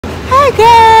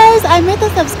guys, I met a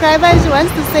subscriber. She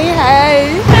wants to say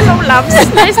hi. Hello loves,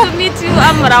 nice to meet you.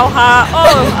 I'm Rauha.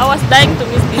 Oh, I was dying to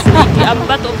meet this lady. I'm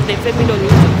part of the family on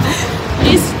YouTube.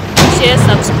 Please share,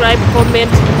 subscribe,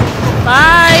 comment.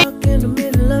 Bye. In the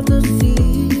middle of the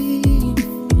sea,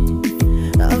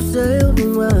 I'll sail the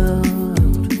world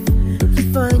to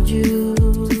find you.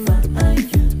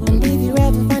 And if you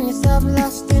ever find yourself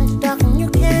lost in the dark and you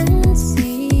can't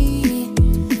see,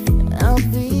 I'll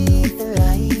be the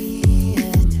light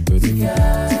to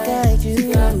guide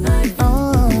you.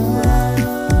 Oh,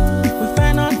 we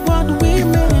find out what we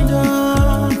made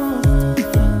of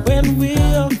when we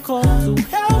are called to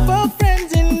help our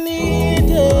friends in need.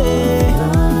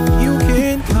 You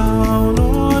can count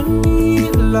on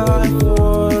me like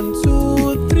 1,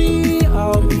 2, 3,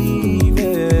 I'll be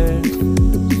there.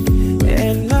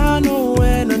 And I know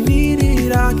when I need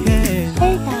it, I can.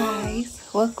 Hey guys,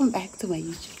 welcome back to my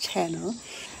YouTube channel.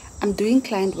 I'm doing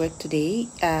client work today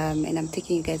and I'm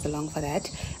taking you guys along for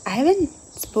that. I haven't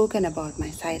spoken about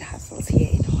my side hustles here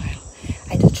in a while.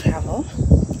 I do travel,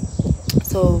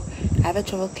 so I have a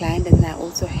travel client and then I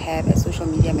also have a social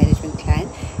media management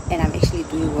client, and I'm actually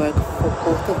doing work for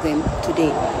both of them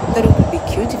today. I thought it would be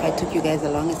cute if I took you guys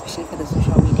along, especially for the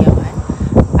social media one.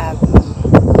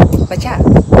 But yeah,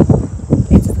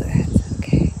 let's do that.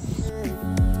 Okay.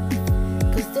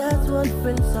 'Cause that's what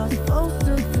friends are supposed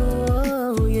to do.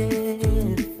 Oh, yeah.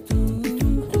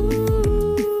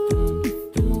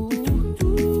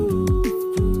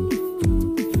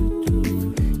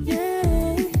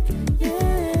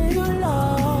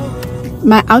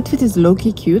 My outfit is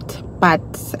low-key cute, but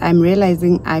I'm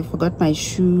realizing I forgot my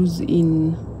shoes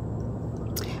in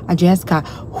Ajay's car,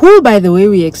 who, by the way,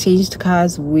 we exchanged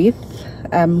cars with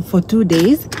for 2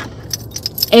 days.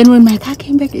 And when my car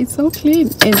came back, it's so clean,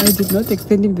 and I did not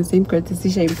extend him the same courtesy.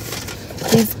 Shame.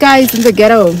 This guy is in the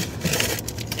ghetto,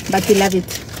 but we love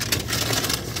it.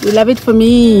 We love it for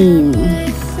me.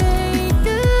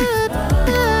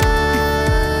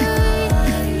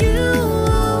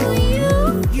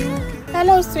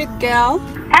 Hello, sweet girl.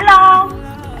 Hello.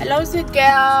 Hello, sweet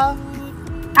girl.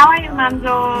 How are you,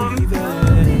 Mamzo?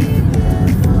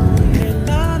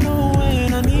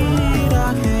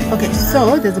 Okay,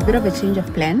 so there's a bit of a change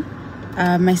of plan.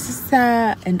 My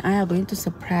sister and I are going to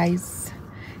surprise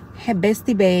her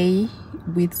bestie bae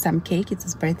with some cake. It's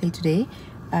his birthday today.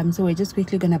 So we're just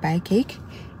quickly gonna buy cake,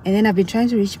 and then I've been trying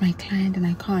to reach my client and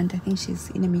I can't. I think she's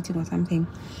in a meeting or something.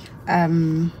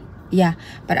 Yeah,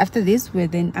 but after this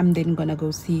I'm then gonna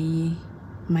go see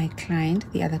my client,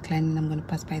 the other client, and I'm gonna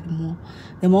pass by the mall.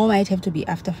 The mall might have to be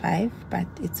after 5, but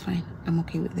it's fine. I'm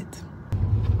okay with it.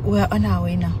 We're on our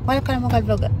way now. Why can't I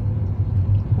vlog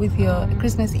with your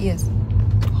Christmas ears,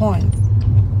 horns?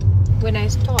 When I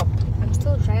stop, I'm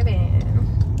still driving.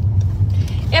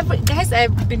 Guys,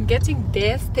 I've been getting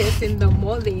death stares in the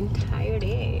mall the entire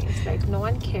day. It's like no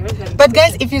one cares. But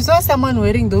guys, if you saw someone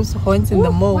wearing those horns in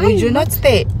the mall, would you not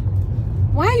stay?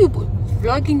 Why are you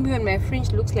vlogging me when my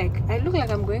fringe looks like I look like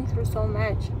I'm going through so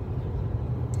much?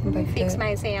 Let me fix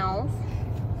myself.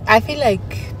 I feel like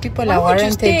people are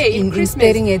warranted in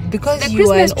staring at, because the you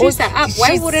Christmas are trees are up.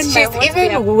 Why wouldn't my she's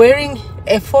even wearing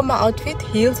a formal outfit,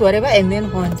 heels, whatever, and then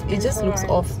horns. It just looks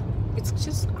off. It's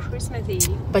just Christmassy.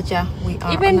 But yeah, we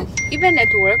are even at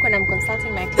work when I'm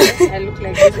consulting my clients, I look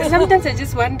like this. And sometimes I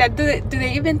just wonder, do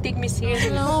they even take me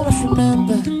seriously?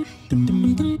 Remember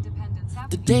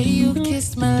the day you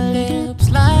kissed my lips,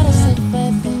 light as a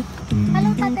feather.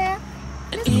 Hello, Father.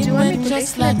 Do you want me to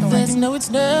just like this? No, it's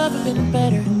never been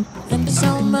better than the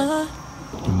summer.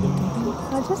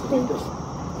 I'll just take it.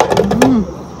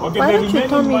 Why don't you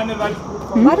tell me?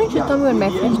 Why don't you tell me when my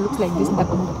fringe looks like this?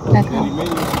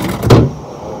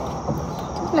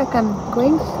 Like I'm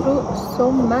going through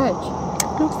so much.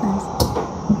 It looks nice.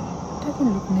 It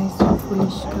doesn't look nice, you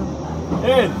foolish girl.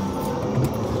 Hey.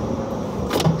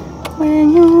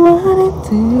 When you wanted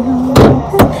to.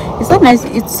 It's so nice.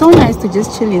 It's so nice to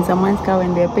just chill in someone's car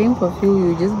when they're paying for fuel.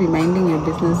 You just be minding your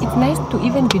business. It's nice to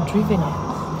even be driven.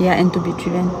 Yeah, and to be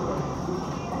driven.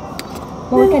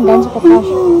 Well, we can dance for cash.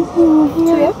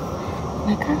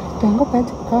 My car. Don't go back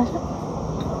to cash.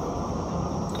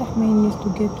 Mine needs to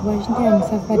get washed. I'm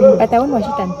suffering, but I won't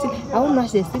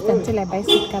wash the seats until I buy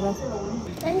seat covers.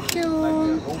 Thank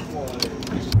you.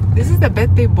 This is the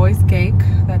birthday boy's cake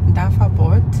that Ndafa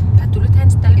bought.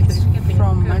 It's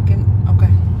from American.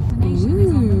 Okay.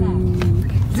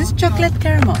 This chocolate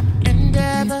caramel.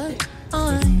 Endeavor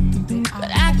on,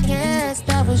 but I guess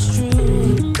that was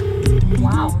true.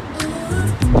 Wow.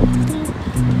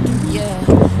 Yeah,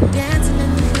 dancing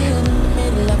in the field in the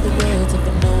middle of the world, to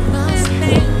know my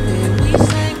name. We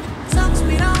sang songs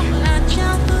we don't like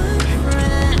childhood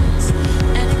friends.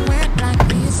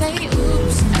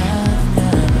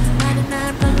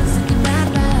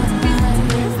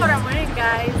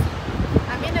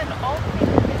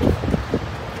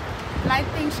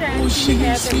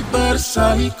 sweet but a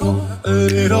psycho, a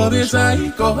little bit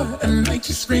psycho. At night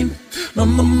she's screaming, my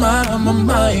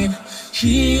mind.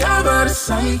 She about a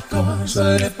psycho, so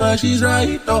left but she's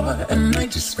right though. At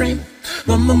night she's screaming,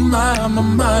 my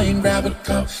mind. Grab a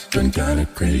cup, turn kinda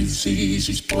crazy.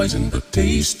 She's poison but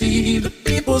tasty. The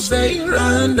people say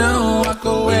run down, walk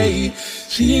away.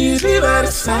 She's about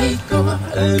a psycho,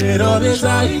 a little bit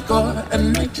psycho. At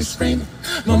night she's screaming,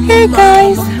 Hey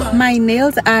guys, my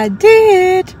nails are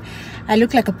did. I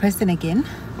look like a person again.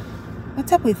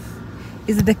 What's up with?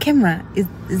 Is it the camera? Is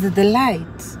it the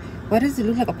light? Why does it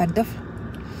look like a padoff?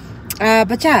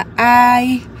 But yeah,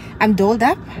 I'm dolled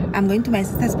up. I'm going to my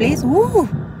sister's place. Woo!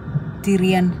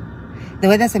 Tyrian. The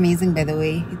weather's amazing, by the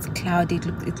way. It's cloudy.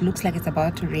 It looks like it's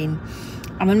about to rain.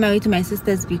 I'm on my way to my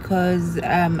sister's because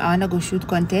I want to go shoot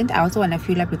content. I also want to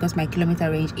fuel up because my kilometer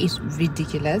range is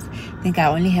ridiculous. I think I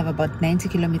only have about 90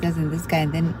 kilometers in this guy,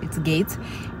 and then it's gates.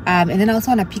 And then I also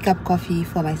want to pick up coffee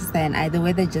for my sister and I. The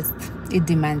weather just, it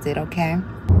demands it, okay?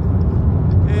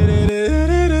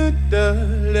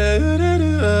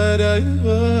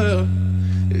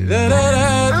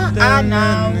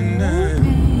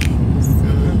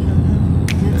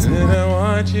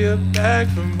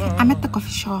 I'm at the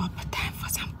coffee shop. Time for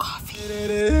some coffee.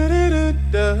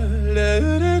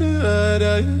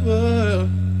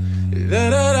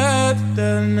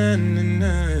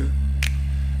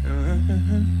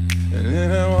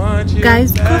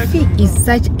 Guys, coffee is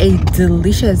such a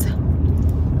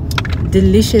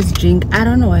delicious drink. I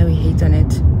don't know why we hate on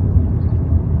it.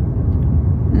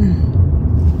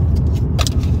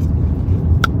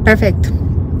 Perfect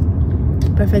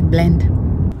blend.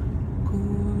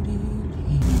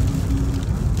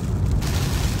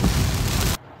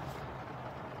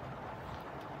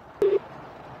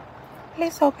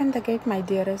 Please open the gate, my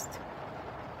dearest.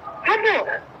 Hello,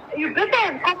 you better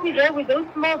have coffee there with those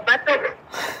small buttons.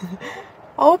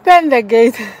 Open the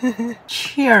gate.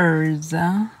 Cheers.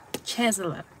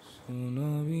 Chancellor. In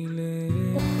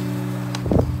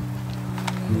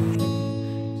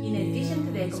addition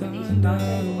to the accommodation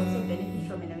voucher, you also benefit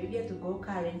from a Namibia to go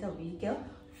car rental vehicle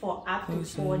for up to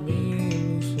 4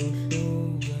 days.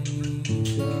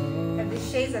 And the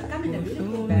shades that come in a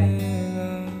beautiful bag.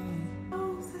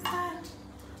 Oh, so sad.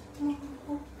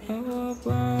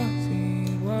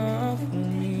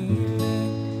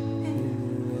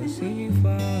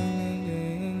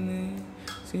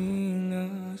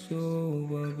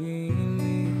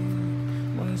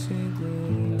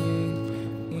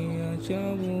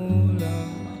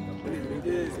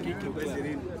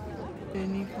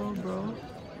 Bro.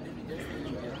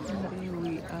 And here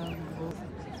we are both.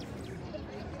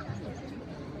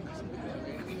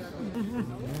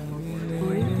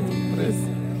 It's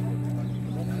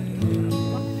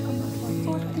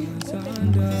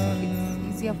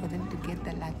easier for them to get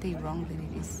the latte wrong than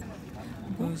it is.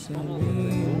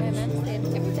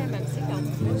 Every time I'm sick, I'm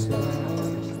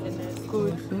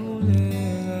Good.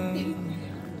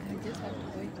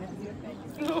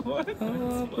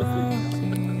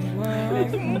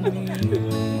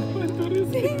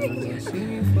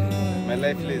 My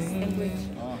life list.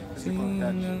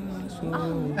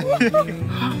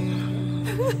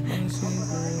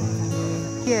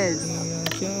 Yes.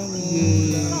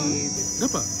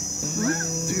 Napa,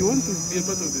 do you want to be a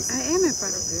part of this? I am a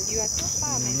part of this. You are too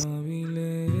far, man.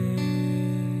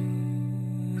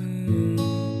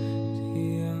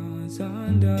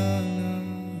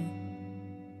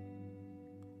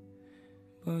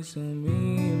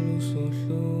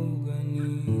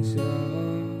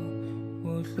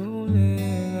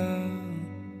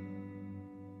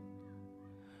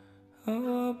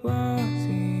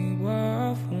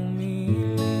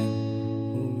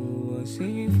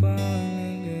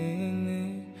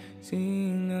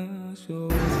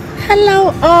 Hello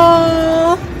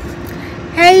all.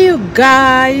 Hey you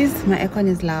guys, my aircon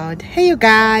is loud. Hey you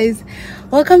guys,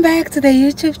 welcome back to the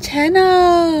YouTube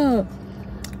channel.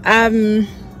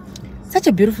 Such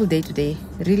a beautiful day today,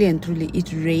 really and truly.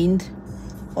 It rained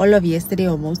all of yesterday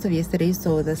or most of yesterday,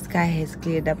 so the sky has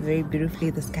cleared up very beautifully.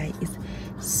 The sky is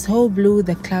so blue,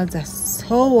 the clouds are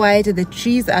so white, the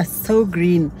trees are so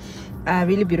green.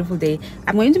 Really beautiful day.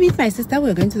 I'm going to meet my sister.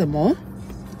 We're going to the mall.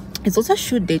 It's also a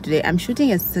shoot day today. I'm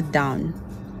shooting a sit down,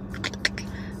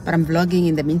 but I'm vlogging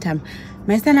in the meantime.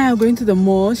 My sister and I are going to the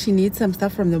mall. She needs some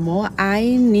stuff from the mall.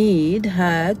 I need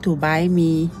her to buy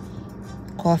me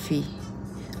coffee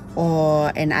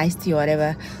or an iced tea or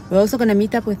whatever. We're also gonna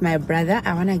meet up with my brother.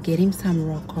 I want to get him some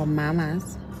Rocco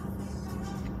Mamas.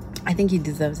 I think he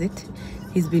deserves it.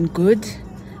 He's been good.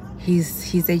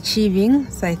 he's achieving,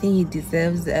 so I think he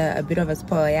deserves a bit of a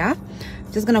spoil. Yeah,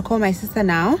 just gonna call my sister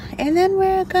now and then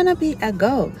we're gonna be a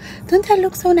go. Don't I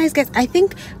look so nice, guys? I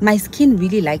think my skin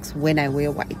really likes when I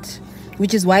wear white,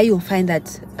 which is why you'll find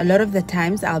that a lot of the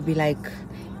times I'll be like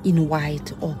in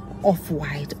white or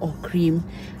off-white or cream.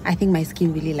 I think my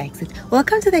skin really likes it.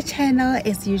 Welcome to the channel.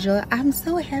 As usual, I'm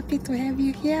so happy to have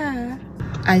you here.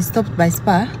 I stopped by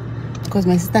Spar because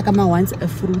my sister Kama wants a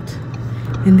fruit,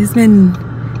 and this man,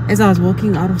 as I was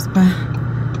walking out of Spar,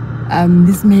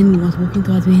 this man was walking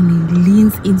towards me and he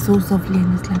leans in so softly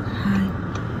and he's like, "Hi,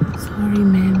 sorry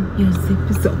ma'am, your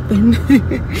zip is open."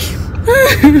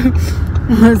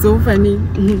 It was so funny.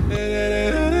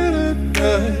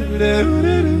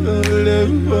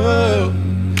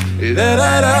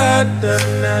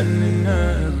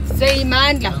 Say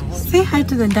Mandla. Say hi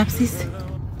to the Dapsies.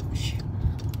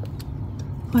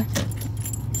 What?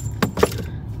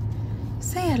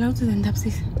 Say hello to the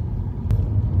Dapsies.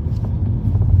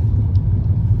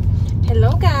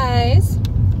 Hello guys.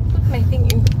 Put my thing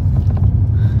in.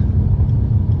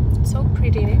 So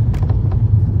pretty, eh?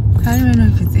 I don't even know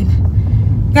if it's in.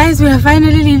 Guys, we are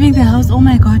finally leaving the house. Oh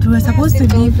my god, we were supposed to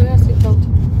leave.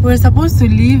 We were supposed to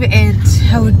leave at,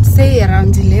 I would say,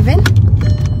 around 11,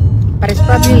 but it's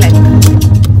probably like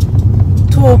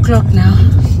 2 o'clock now.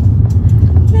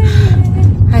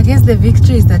 I guess the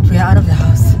victory is that we are out of the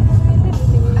house.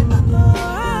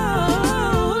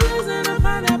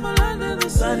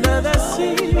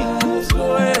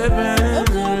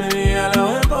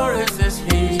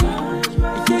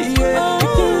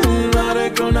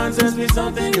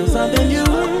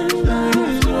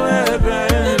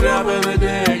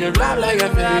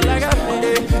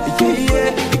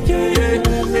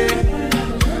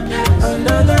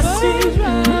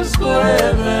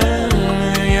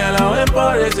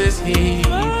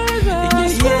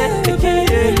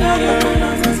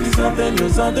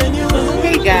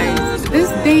 Hey guys, this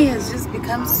day has just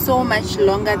become so much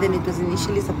longer than it was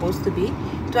initially supposed to be.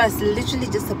 It was literally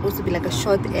just supposed to be like a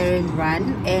short errand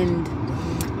run, and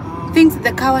things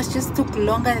the cars just took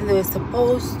longer than they were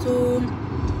supposed to,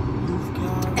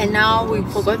 and now we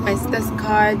forgot my sister's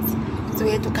cards, so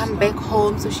we had to come back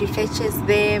home so she fetches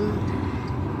them.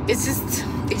 It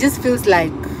just feels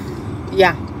like,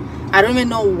 yeah, I don't even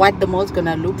know what the mall's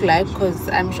gonna look like, because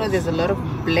I'm sure there's a lot of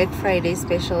Black Friday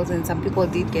specials and some people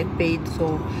did get paid,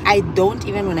 so I don't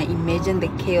even want to imagine the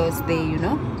chaos there, you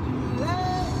know.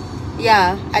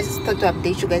 Yeah, I just thought to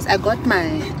update you guys. I got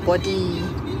my body,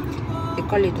 they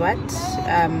call it what,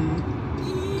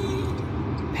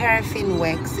 paraffin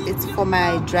wax. It's for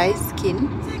my dry skin.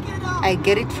 I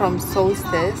get it from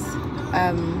Solstice.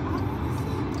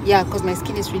 Yeah, because my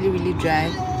skin is really dry,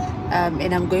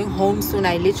 and I'm going home soon.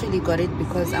 I literally got it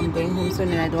because I'm going home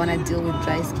soon and I don't want to deal with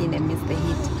dry skin and miss the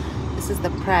heat. This is the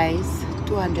price,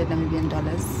 200 Namibian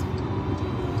dollars.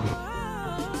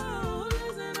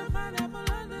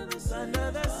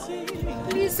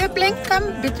 Please, sibling,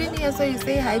 come between here so you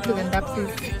say hi to the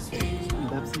Dapsies.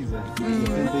 Dapsies,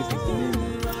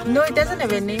 No, it doesn't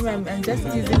have a name. I'm just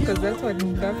teasing because that's what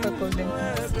Ndafa called them.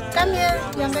 Come here,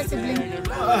 younger sibling.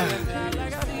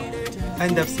 Hi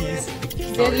Dapsies.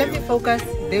 There, let me focus.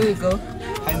 There we go.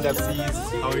 Hi Dapsies.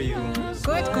 How are you?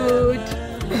 Good.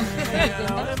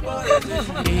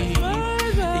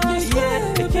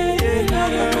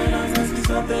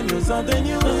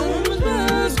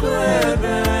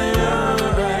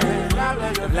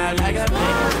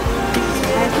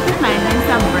 This is my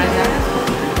handsome brother.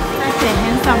 Such a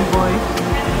handsome boy.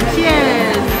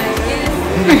 Cheers.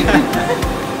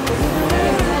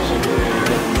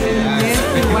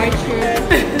 Nasty white shirt.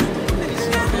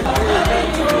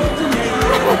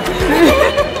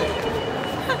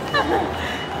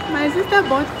 My sister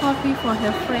bought coffee for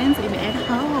her friends at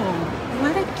home.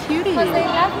 What a cutie. Because they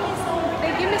love me so,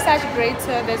 they give me such great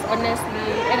service, honestly,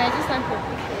 and I just want to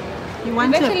appreciate it. You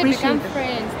want to actually appreciate become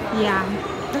friends now. Yeah,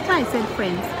 that's why I said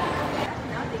friends.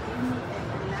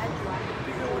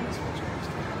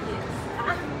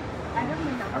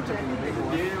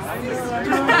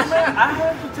 I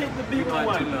have to take the big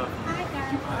one.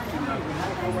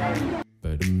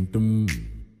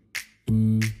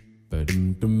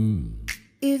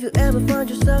 If you ever find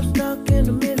yourself stuck in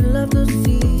the middle of the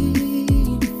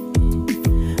sea,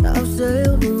 I'll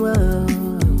sail the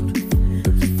world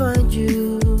to find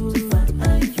you.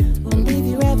 And if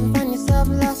you ever find yourself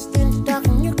lost in the dark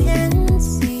and you can't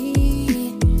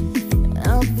see,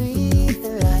 I'll be the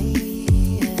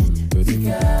light to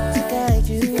guide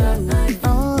you.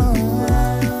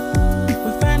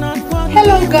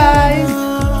 Hello guys,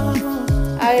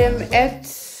 I am at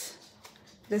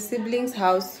the siblings'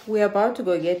 house. We're about to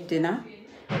go get dinner.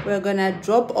 We're gonna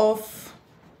drop off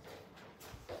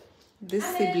this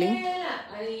sibling,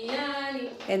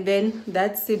 and then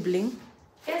that sibling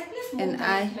and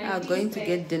I are going to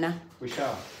get dinner We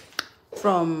shall.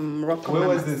 from Rocco. Where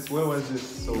was this? Where was this?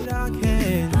 So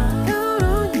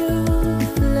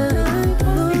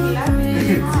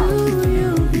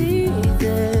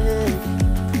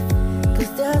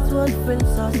that's what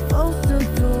friends are supposed to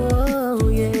do, oh,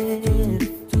 yeah.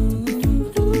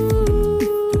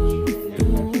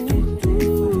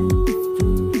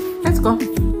 Let's go.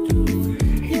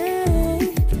 Yeah,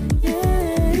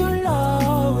 yeah. You'll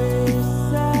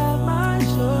always at my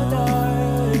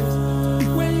shoulders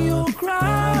when you cry.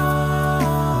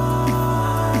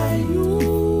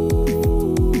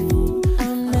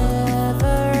 I'll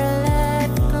never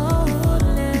let go,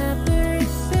 never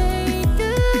say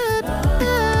goodbye.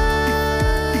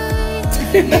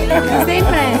 Say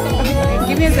friend.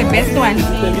 Give me the best one.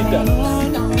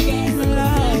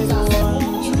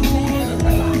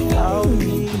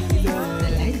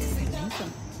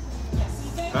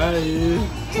 hi.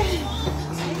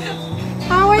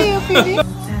 How are you, baby?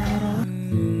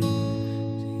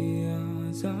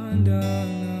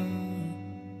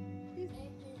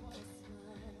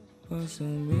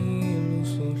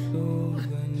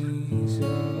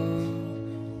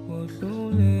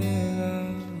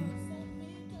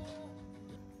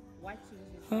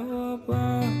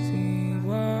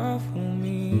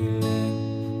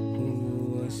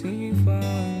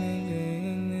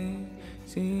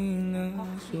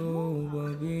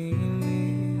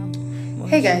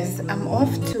 Hey guys, I'm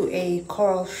off to a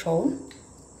choral show.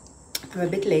 I'm a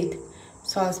bit late,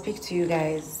 so I'll speak to you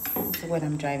guys when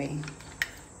I'm driving,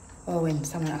 or when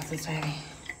someone else is driving,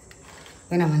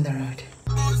 when I'm on the road.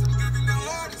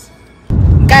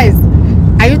 Guys,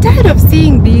 are you tired of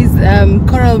seeing these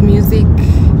choral music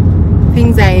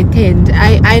things I attend?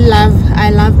 I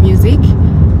love music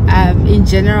in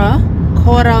general,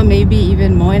 choral maybe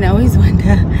even more, and I always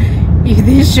wonder if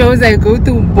these shows I go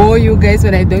to bore you guys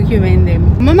when I document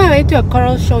them. I'm on my way to a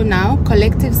choral show now,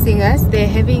 Collective Singers. They're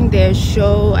having their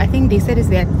show, I think they said it's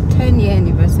their 10-year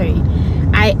anniversary.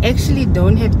 I actually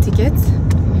don't have tickets.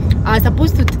 I was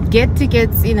supposed to get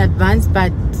tickets in advance,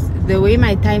 but the way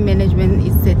my time management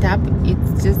is set up,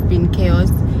 it's just been chaos.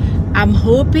 I'm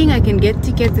hoping I can get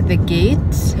tickets at the gate,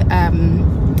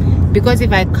 because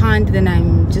if I can't, then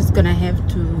I'm just gonna have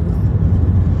to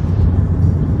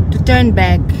turn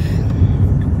back.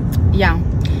 Yeah,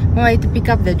 I'm going to pick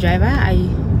up the driver.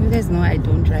 You guys know I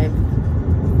don't drive.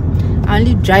 I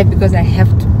only drive because I have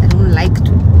to. I don't like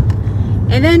to.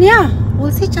 And then yeah,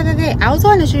 we'll see each other there. I also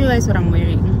want to show you guys what I'm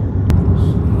wearing.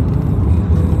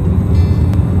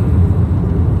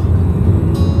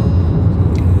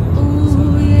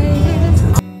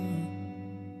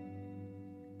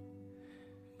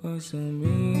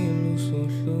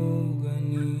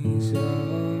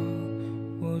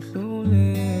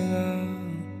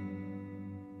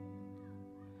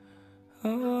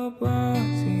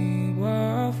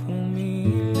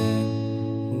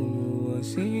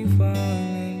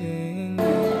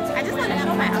 I just want to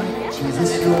show my outfit.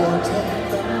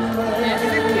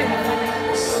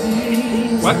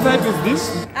 What type is this?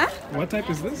 Huh? What type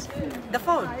is this? The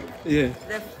phone. Yeah.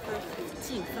 The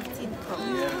 15 Pro.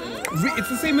 It's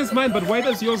the same as mine, but why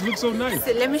does yours look so nice?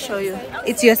 So let me show you.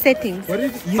 It's your settings. What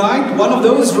is Find one of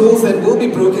those rules that will be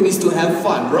broken is to have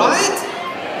fun, right?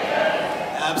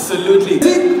 Absolutely.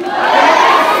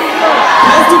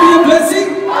 Has to be a blessing?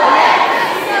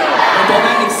 En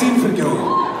daarna ik zien voor jou.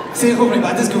 Zeg op mij,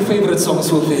 wat is jouw favorite song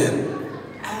so far?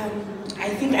 I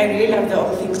think I really love the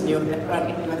All Things New. That one,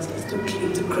 it was too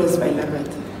clean, too crisp. I love it.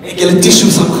 Ik heb een tissue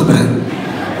samengebring.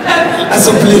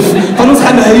 Alsjeblieft, van ons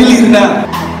gaan de huil hierna.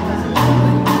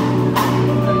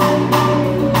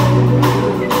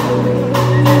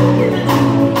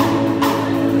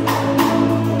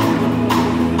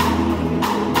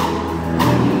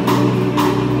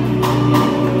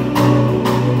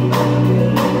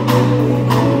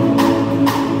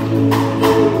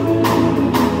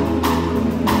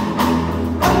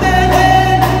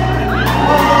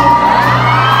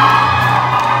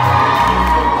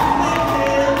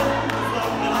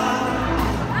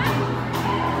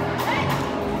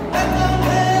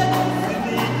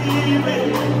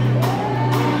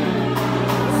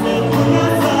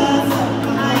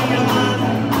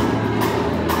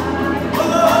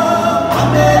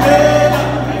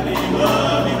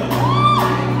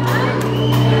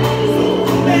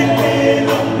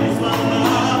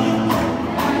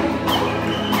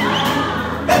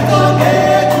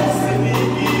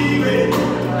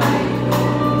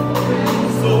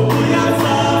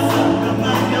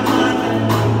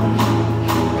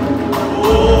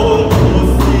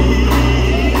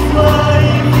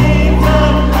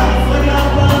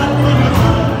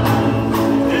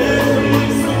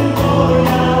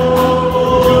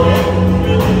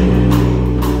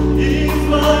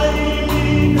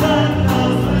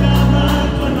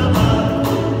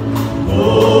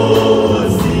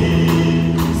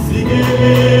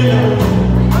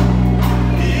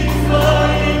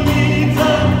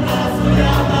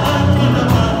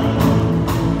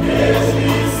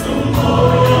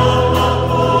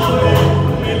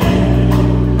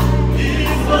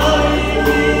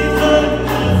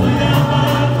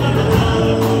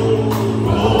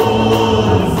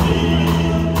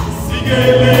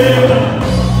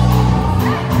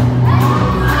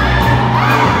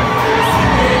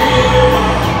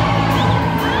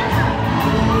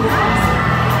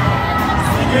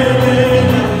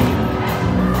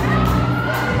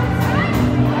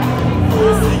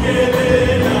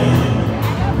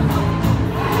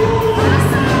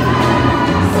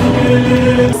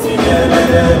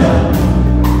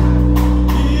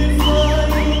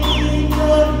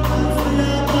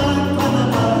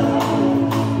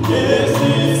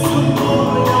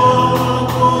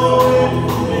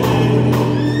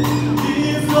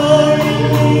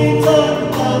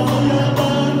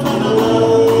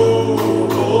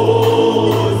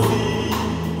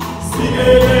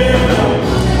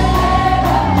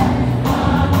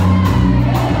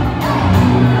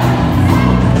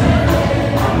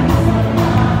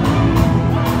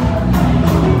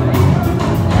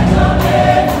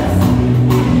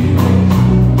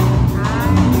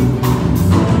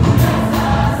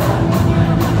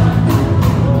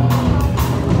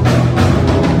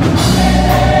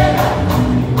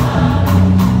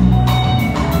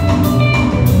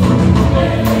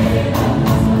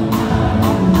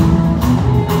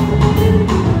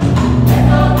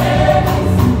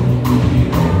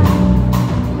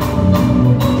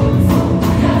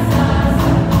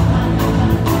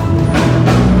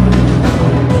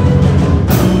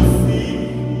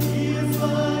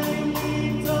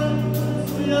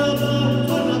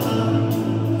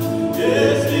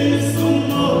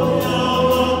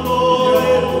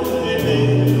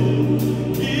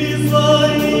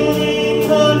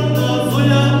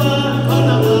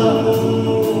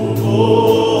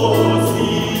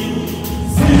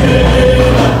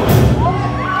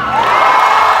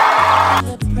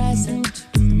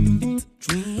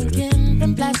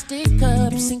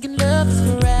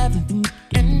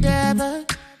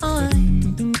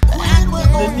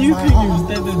 new thing you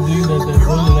started doing that I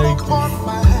don't like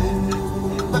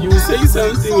it. You say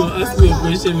something or ask me a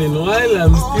question, and while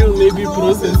I'm still maybe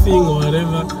processing or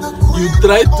whatever, you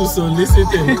try to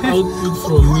solicit an output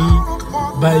from me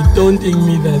by taunting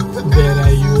me that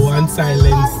Vera, you want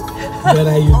silence,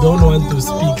 Vera, you don't want to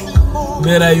speak,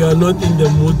 Vera, you are not in the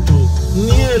mood to.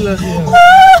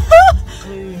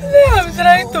 I'm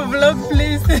trying to vlog,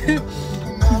 please.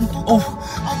 Oh,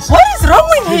 what is wrong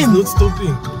with him? He's not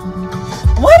stopping.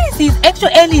 What is his actual?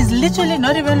 And he's literally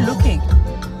not even looking.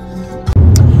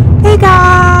 Hey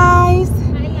guys.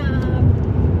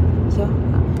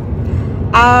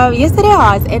 Yesterday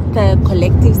I was at the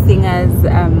Collective Singers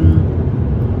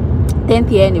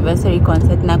 10th year anniversary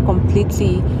concert, and I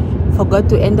completely forgot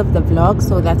to end of the vlog,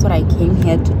 so that's what I came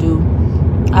here to do.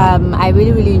 I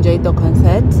really enjoyed the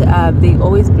concert. They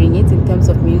always bring it in terms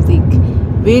of music.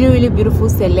 Really beautiful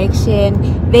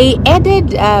selection. They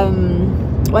added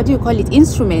what do you call it,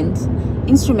 instruments.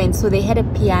 So they had a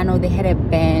piano, they had a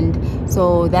band,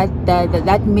 so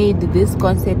that made this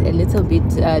concert a little bit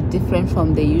different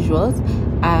from the usuals,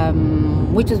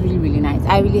 which was really nice.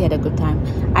 I really had a good time.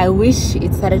 I wish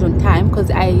it started on time, because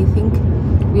I think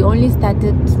we only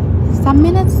started some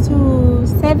minutes to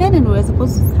 7 and we were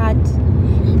supposed to start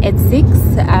at 6,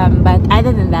 but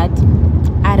other than that,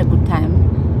 I had a good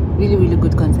time. Really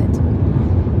good concert.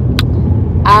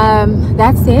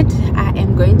 That's it. I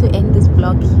am going to end this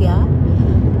vlog here.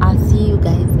 I'll see you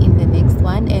guys in the next